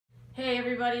Hey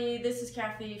everybody, this is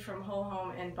Cathy from Whole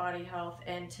Home and Body Health,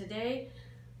 and today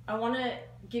I want to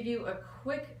give you a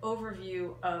quick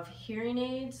overview of hearing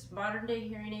aids, modern day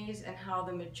hearing aids, and how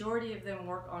the majority of them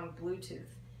work on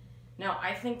Bluetooth. Now,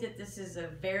 I think that this is a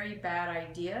very bad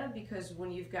idea because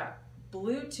when you've got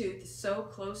Bluetooth so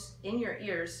close in your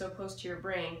ears, so close to your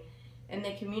brain, and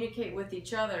they communicate with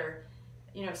each other,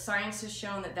 science has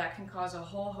shown that that can cause a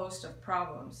whole host of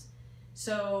problems.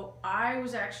 So I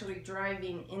was actually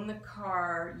driving in the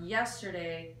car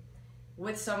yesterday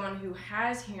with someone who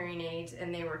has hearing aids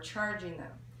and they were charging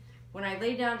them. When I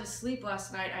lay down to sleep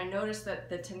last night, I noticed that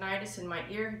the tinnitus in my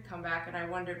ear had come back, and I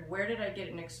wondered, where did I get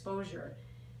an exposure?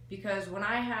 Because when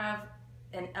I have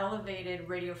an elevated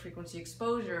radio frequency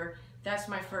exposure, that's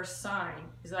my first sign,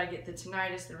 is that I get the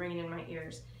tinnitus, the ringing in my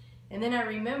ears. And then I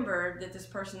remembered that this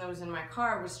person that was in my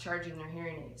car was charging their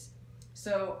hearing aids.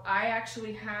 So I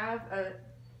actually have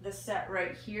the set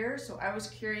right here, so I was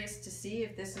curious to see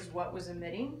if this is what was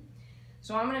emitting.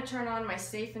 So I'm going to turn on my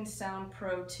Safe and Sound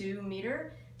Pro 2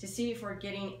 meter to see if we're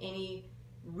getting any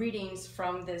readings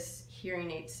from this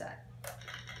hearing aid set.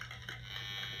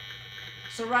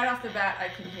 So right off the bat I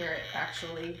can hear it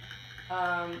actually,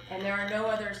 and there are no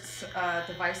other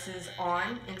devices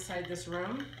on inside this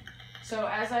room. So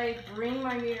as I bring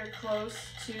my meter close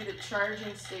to the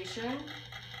charging station,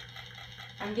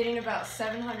 I'm getting about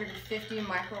 750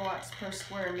 microwatts per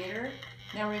square meter.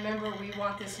 Now remember, we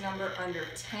want this number under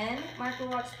 10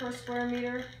 microwatts per square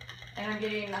meter, and I'm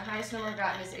getting the highest number I've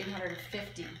gotten is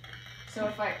 850. So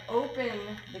if I open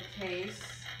the case,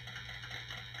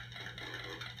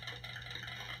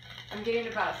 I'm getting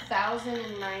about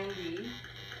 1,090. And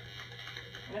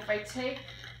if I take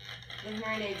the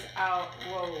hearing aids out,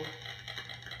 whoa,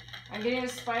 I'm getting a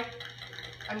spike.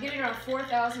 I'm getting around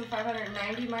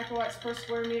 4,590 microwatts per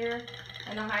square meter,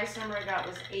 and the highest number I got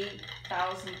was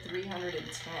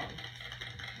 8,310.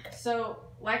 So,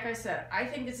 like I said, I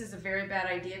think this is a very bad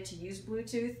idea to use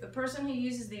Bluetooth. The person who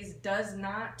uses these does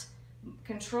not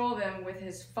control them with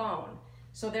his phone.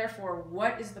 So therefore,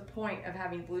 what is the point of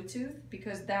having Bluetooth?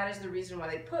 Because that is the reason why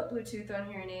they put Bluetooth on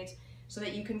hearing aids, so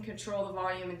that you can control the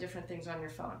volume and different things on your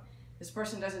phone. This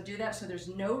person doesn't do that, so there's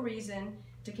no reason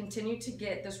to continue to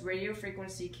get this radio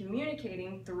frequency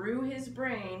communicating through his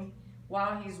brain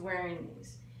while he's wearing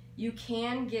these. You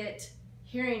can get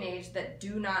hearing aids that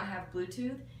do not have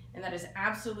Bluetooth, and that is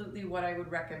absolutely what I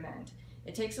would recommend.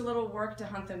 It takes a little work to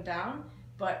hunt them down,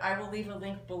 but I will leave a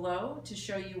link below to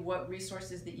show you what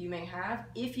resources that you may have.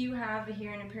 If you have a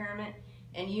hearing impairment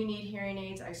and you need hearing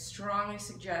aids, I strongly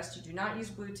suggest you do not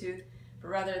use Bluetooth, but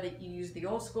rather that you use the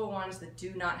old school ones that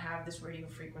do not have this radio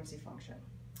frequency function.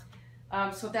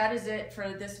 So that is it for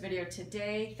this video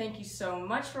today. Thank you so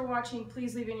much for watching.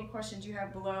 Please leave any questions you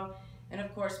have below. And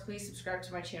of course, please subscribe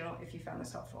to my channel if you found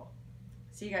this helpful.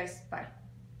 See you guys. Bye.